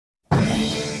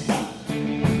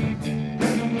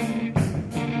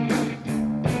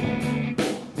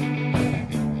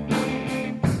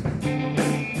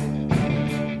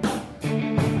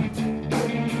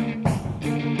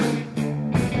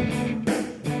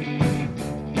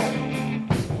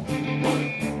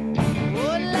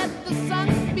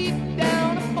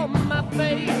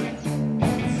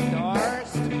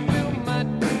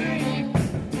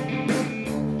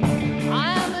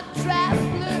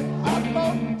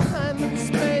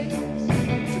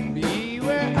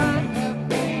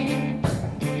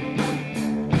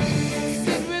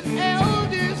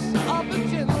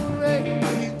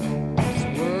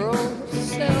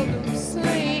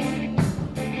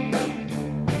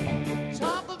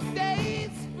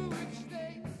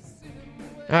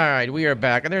All right, we are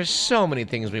back, and there's so many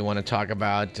things we want to talk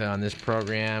about on this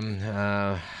program.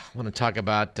 I want to talk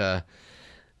about the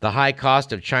high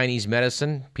cost of Chinese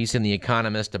medicine. Piece in The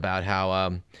Economist about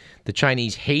how the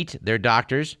Chinese hate their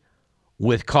doctors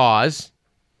with cause.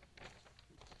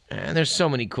 And there's so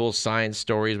many cool science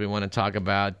stories we want to talk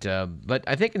about. But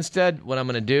I think instead what I'm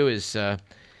going to do is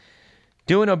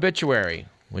do an obituary,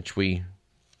 which we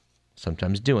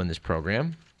sometimes do in this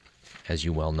program, as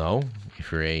you well know,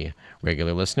 if you're a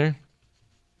regular listener.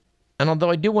 And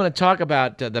although I do want to talk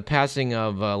about the passing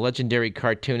of legendary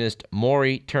cartoonist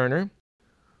Maury Turner,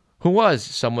 who was,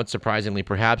 somewhat surprisingly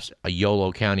perhaps, a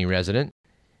Yolo County resident.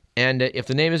 And if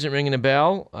the name isn't ringing a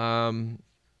bell,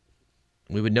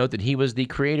 we would note that he was the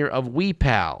creator of We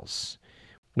Pals,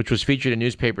 which was featured in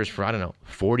newspapers for,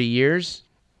 40 years.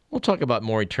 We'll talk about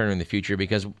Maury Turner in the future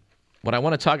because what I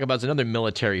want to talk about is another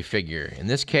military figure. In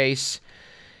this case,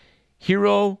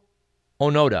 Hiro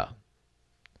Onoda,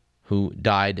 who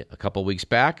died a couple weeks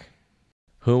back,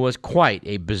 who was quite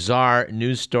a bizarre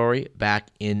news story back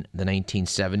in the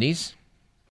 1970s.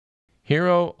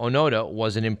 Hiro Onoda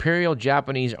was an Imperial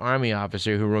Japanese Army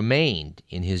officer who remained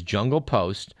in his jungle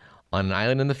post on an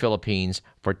island in the Philippines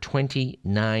for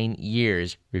 29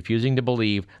 years, refusing to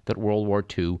believe that World War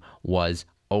II was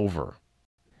over.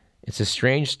 It's a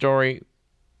strange story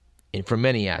from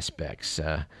many aspects.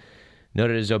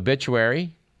 Noted his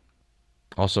obituary,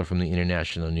 also from the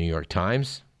International New York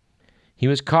Times. He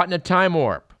was caught in a time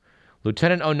warp.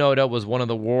 Lieutenant Onoda was one of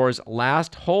the war's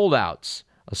last holdouts,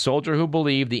 a soldier who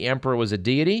believed the emperor was a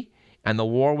deity and the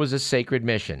war was a sacred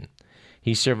mission.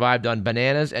 He survived on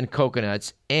bananas and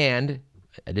coconuts and,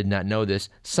 I did not know this,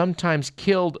 sometimes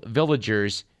killed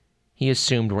villagers he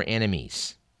assumed were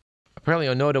enemies. Apparently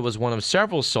Onoda was one of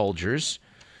several soldiers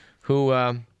who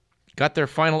got their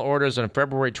final orders on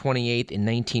February 28th in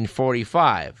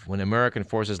 1945. When American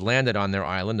forces landed on their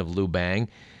island of Lubang,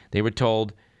 they were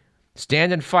told,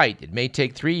 "Stand and fight. It may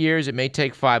take 3 years, it may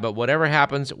take 5, but whatever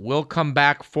happens, we'll come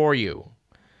back for you."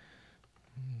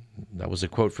 That was a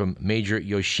quote from Major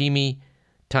Yoshimi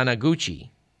Taniguchi.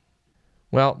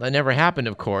 Well, that never happened,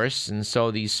 of course, and so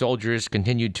these soldiers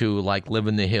continued to live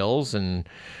in the hills and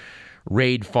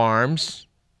raid farms,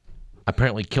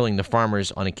 apparently killing the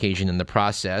farmers on occasion in the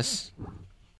process.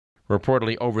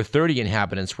 Reportedly, over 30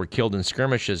 inhabitants were killed in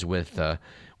skirmishes with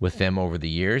them over the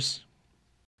years.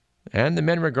 And the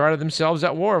men regarded themselves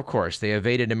at war, of course. They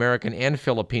evaded American and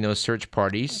Filipino search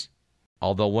parties,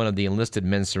 although one of the enlisted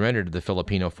men surrendered to the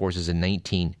Filipino forces in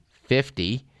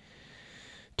 1950.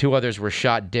 2 others were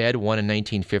shot dead, one in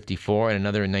 1954 and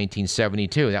another in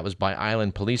 1972. That was by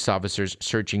island police officers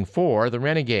searching for the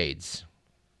renegades.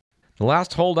 The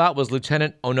last holdout was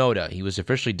Lieutenant Onoda. He was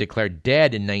officially declared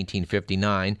dead in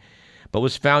 1959, but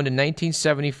was found in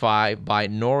 1975 by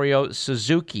Norio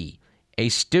Suzuki, a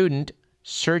student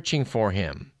searching for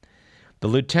him. The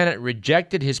lieutenant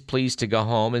rejected his pleas to go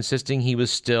home, insisting he was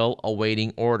still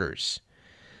awaiting orders.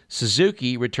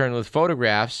 Suzuki returned with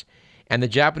photographs, and the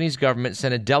Japanese government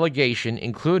sent a delegation,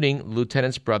 including the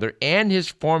lieutenant's brother and his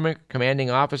former commanding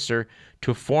officer,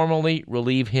 to formally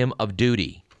relieve him of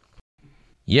duty.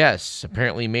 Yes,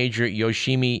 apparently Major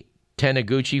Yoshimi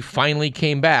Taniguchi finally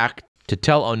came back to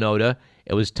tell Onoda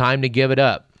it was time to give it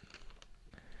up.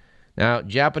 Now,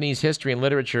 Japanese history and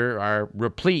literature are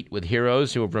replete with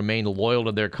heroes who have remained loyal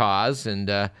to their cause,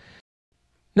 and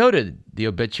noted the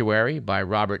obituary by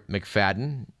Robert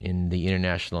McFadden in the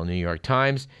International New York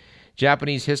Times.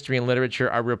 Japanese history and literature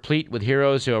are replete with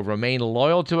heroes who have remained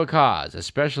loyal to a cause,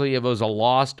 especially if it was a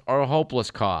lost or a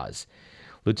hopeless cause.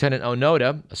 Lieutenant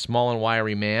Onoda, a small and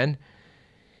wiry man,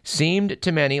 seemed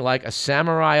to many like a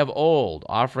samurai of old,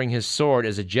 offering his sword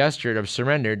as a gesture of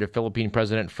surrender to Philippine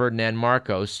President Ferdinand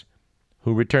Marcos,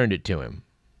 who returned it to him.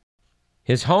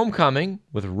 His homecoming,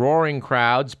 with roaring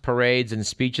crowds, parades, and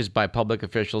speeches by public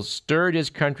officials, stirred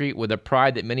his country with a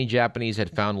pride that many Japanese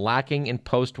had found lacking in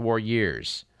post-war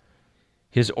years.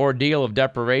 His ordeal of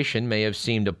deprivation may have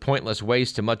seemed a pointless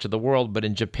waste to much of the world, but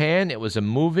in Japan it was a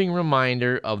moving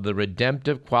reminder of the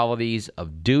redemptive qualities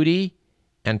of duty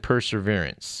and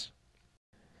perseverance.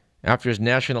 After his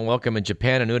national welcome in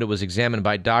Japan, Onoda was examined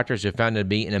by doctors who found him to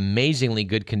be in amazingly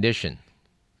good condition.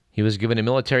 He was given a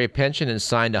military pension and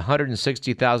signed a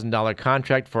 $160,000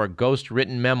 contract for a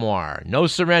ghost-written memoir, No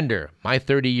Surrender, My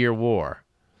 30-Year War.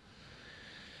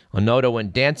 Onoda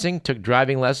went dancing, took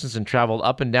driving lessons, and traveled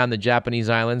up and down the Japanese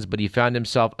islands, but he found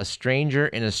himself a stranger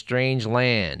in a strange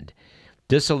land,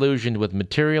 disillusioned with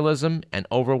materialism and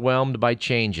overwhelmed by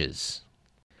changes.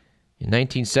 In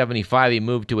 1975, he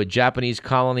moved to a Japanese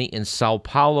colony in Sao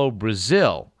Paulo,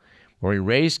 Brazil, where he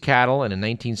raised cattle and in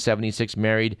 1976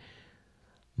 married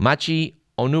Machi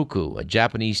Onuku, a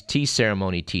Japanese tea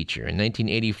ceremony teacher. In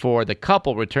 1984, the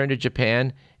couple returned to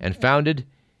Japan and founded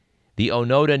the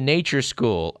Onoda Nature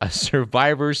School, a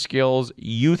survivor skills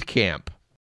youth camp.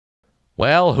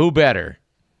 Well, who better?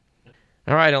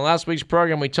 All right, on last week's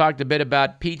program, we talked a bit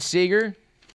about Pete Seeger.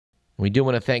 We do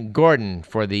want to thank Gordon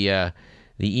for the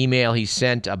email he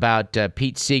sent about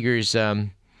Pete Seeger's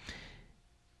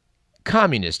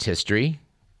communist history,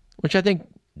 which I think,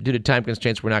 due to time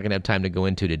constraints, we're not going to have time to go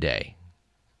into today.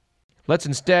 Let's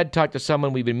instead talk to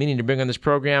someone we've been meaning to bring on this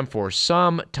program for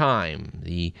some time,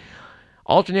 the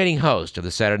alternating host of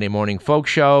the Saturday Morning Folk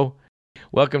Show.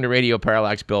 Welcome to Radio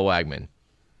Parallax, Bill Wagman.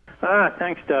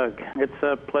 Thanks, Doug. It's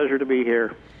a pleasure to be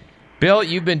here. Bill,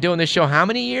 you've been doing this show how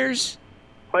many years?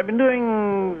 I've been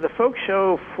doing the folk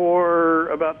show for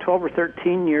about 12 or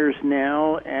 13 years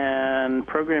now and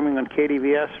programming on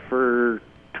KDVS for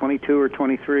 22 or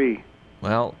 23.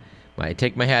 Well, I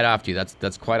take my hat off to you.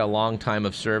 That's quite a long time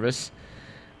of service.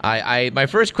 My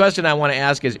first question I want to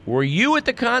ask is, were you at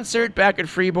the concert back at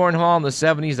Freeborn Hall in the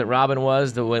 70s that Robin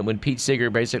was, when Pete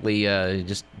Seeger basically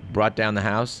just brought down the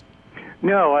house?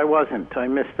 No, I wasn't. I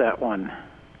missed that one.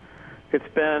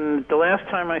 It's been, the last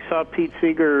time I saw Pete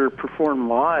Seeger perform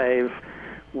live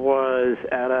was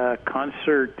at a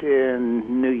concert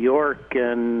in New York,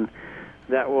 and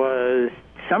that was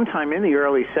sometime in the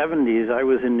early 70s. I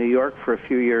was in New York for a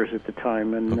few years at the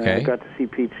time, and I got to see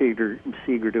Pete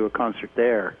Seeger do a concert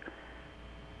there.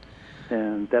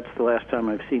 And that's the last time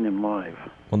I've seen him live.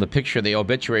 Well, the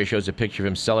obituary shows a picture of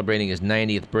him celebrating his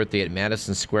 90th birthday at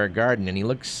Madison Square Garden, and he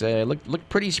looked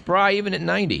pretty spry even at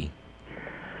 90.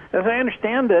 As I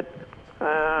understand it,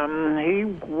 he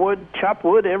would chop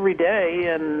wood every day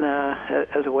and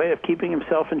as a way of keeping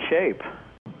himself in shape.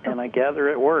 And I gather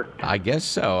it worked. I guess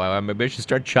so. Maybe I should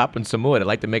start chopping some wood. I'd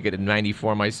like to make it at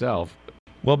 94 myself.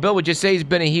 Well, Bill, would you say he's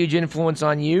been a huge influence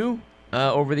on you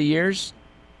over the years?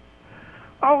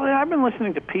 Oh, I've been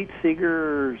listening to Pete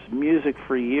Seeger's music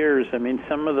for years. I mean,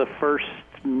 some of the first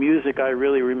music I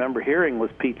really remember hearing was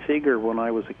Pete Seeger when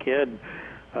I was a kid.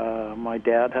 My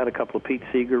dad had a couple of Pete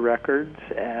Seeger records,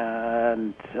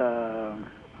 and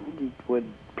he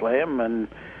would play them, and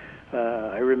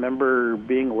I remember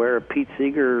being aware of Pete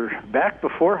Seeger back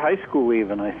before high school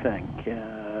even, I think,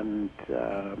 and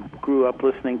grew up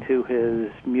listening to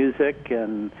his music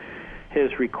and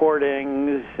his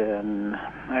recordings, and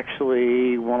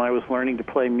actually when I was learning to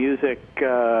play music,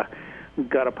 got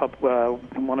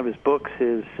one of his books,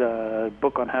 his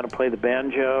book on how to play the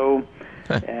banjo.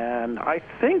 And I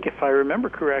think, if I remember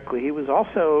correctly, he was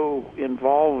also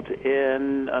involved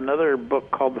in another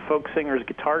book called The Folk Singer's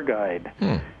Guitar Guide.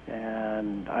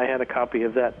 And I had a copy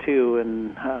of that, too.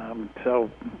 And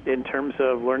so in terms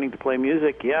of learning to play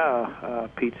music,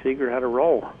 Pete Seeger had a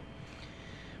role.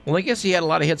 Well, I guess he had a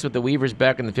lot of hits with the Weavers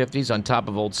back in the 50s on top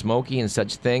of Old Smokey and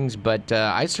such things, but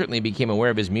I certainly became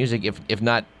aware of his music, if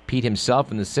not Pete himself,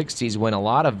 in the 60s when a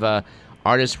lot of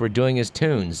artists were doing his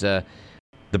tunes.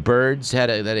 The Byrds had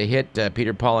a hit,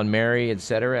 Peter, Paul, and Mary,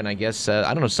 etc., and I guess,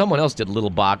 I don't know, someone else did Little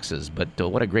Boxes, but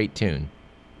what a great tune.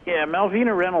 Yeah,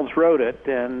 Malvina Reynolds wrote it,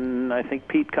 and I think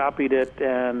Pete copied it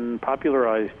and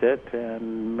popularized it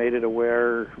and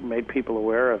made people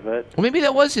aware of it. Well, maybe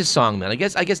that was his song then. I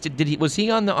guess was he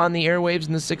on the airwaves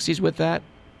in the 60s with that?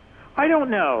 I don't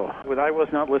know. I was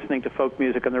not listening to folk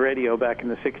music on the radio back in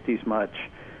the 60s much.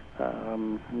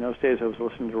 In those days I was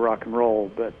listening to rock and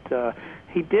roll, but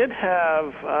he did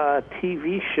have a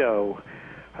TV show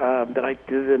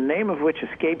the name of which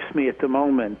escapes me at the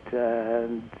moment,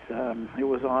 and it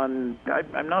was on,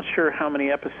 I'm not sure how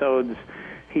many episodes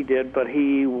he did, but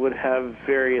he would have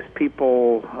various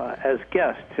people as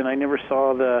guests, and I never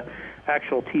saw the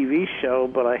actual TV show,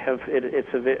 but I have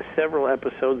several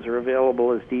episodes are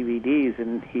available as DVDs,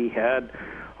 and he had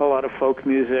a lot of folk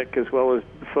music as well as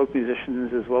folk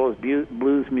musicians as well as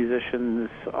blues musicians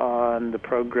on the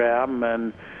program,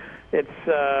 and it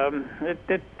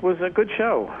was a good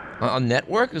show. On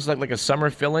network? It's like a summer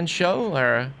fill-in show,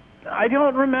 or? I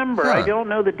don't remember. Huh. I don't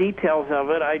know the details of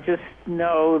it. I just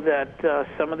know that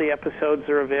some of the episodes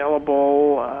are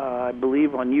available, I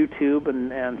believe, on YouTube,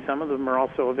 and some of them are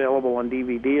also available on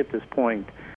DVD at this point.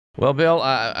 Well, Bill,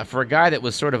 for a guy that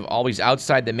was sort of always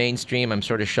outside the mainstream, I'm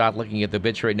sort of shocked looking at the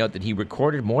obituary note that he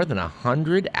recorded more than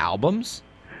 100 albums?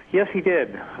 Yes, he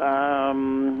did. About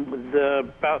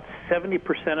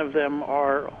 70% of them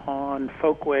are on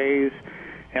Folkways,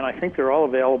 and I think they're all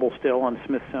available still on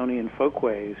Smithsonian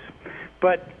Folkways.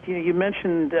 But you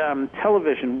mentioned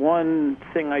television. One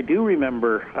thing I do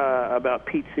remember about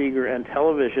Pete Seeger and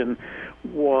television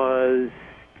was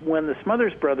when the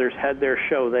Smothers Brothers had their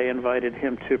show, they invited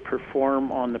him to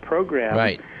perform on the program.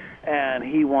 Right. And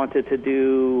he wanted to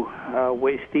do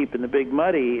Waist Deep in the Big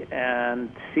Muddy, and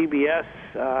CBS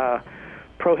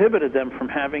prohibited them from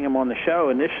having him on the show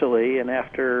initially, and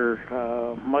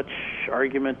after much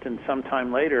argument and some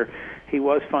time later, he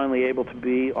was finally able to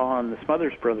be on the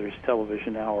Smothers Brothers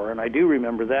television hour, and I do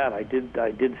remember that. I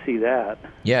did see that.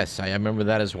 Yes, I remember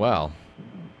that as well.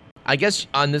 I guess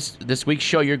on this week's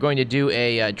show, you're going to do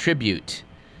a tribute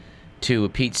to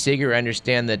Pete Seeger. I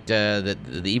understand that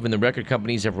even the record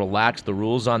companies have relaxed the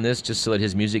rules on this just so that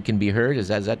his music can be heard. Is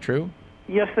that true?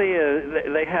 Yes,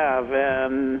 they have,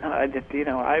 and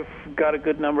I've got a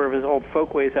good number of his old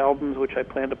Folkways albums, which I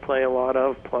plan to play a lot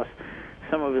of, plus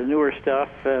some of his newer stuff,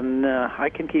 and I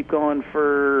can keep going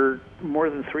for more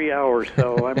than 3 hours.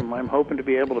 So I'm hoping to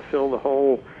be able to fill the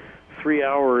whole 3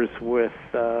 hours with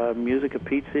music of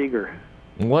Pete Seeger.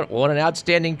 What an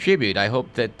outstanding tribute. I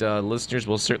hope that listeners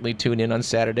will certainly tune in on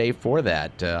Saturday for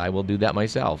that. I will do that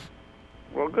myself.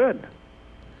 Well, good.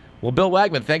 Well, Bill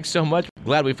Wagman, thanks so much.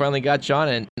 Glad we finally got you on,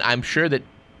 and I'm sure that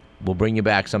we'll bring you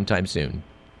back sometime soon.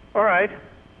 All right.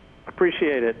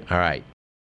 Appreciate it. All right.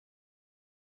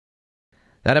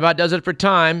 That about does it for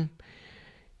time.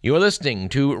 You are listening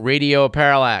to Radio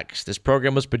Parallax. This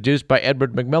program was produced by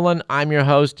Edward McMillan. I'm your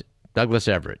host, Douglas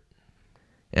Everett.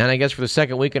 And I guess for the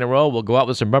second week in a row, we'll go out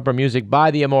with some bumper music by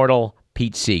the immortal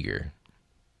Pete Seeger.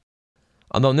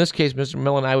 Although in this case, Mr.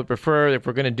 McMillan, I would prefer, if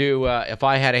we're going to do If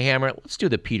I Had a Hammer, let's do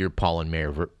the Peter, Paul, and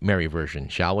Mary version,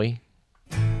 shall we?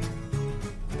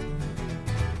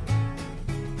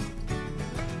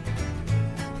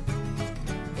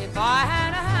 If I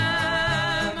had a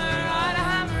hammer, I'd a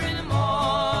hammer in the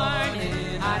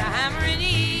morning, I'd a hammer in the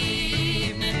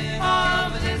evening, all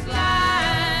over this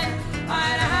land.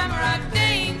 I'd a hammer out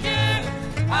danger,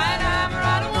 I'd a hammer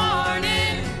out a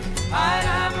warning, I'd a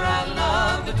hammer out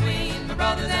love between my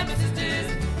brothers and my sisters,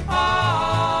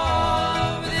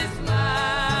 all over this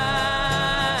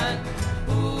land.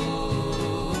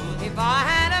 Ooh, if I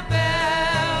had a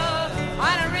bell,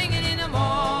 I'd a ring it in the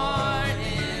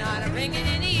morning, I'd a ring it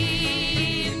in the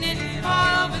evening,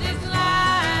 all over this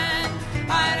land.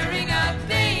 I'd a ring out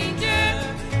danger,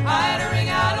 I'd a ring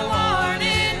out a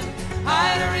warning,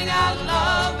 I'd a ring out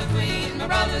love between my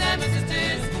brothers and my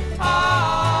sisters,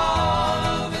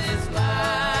 all over this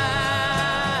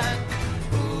land.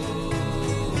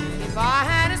 Ooh, if I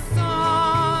had a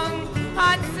song,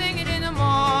 I'd sing it in the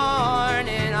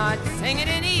morning, I'd sing it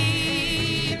in the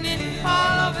evening,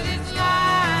 all over this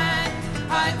land.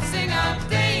 I'd sing out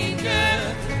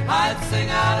danger, I'd sing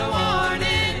out a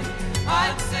warning,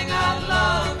 I'd sing out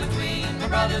love between my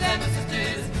brothers and my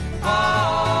sisters,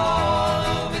 all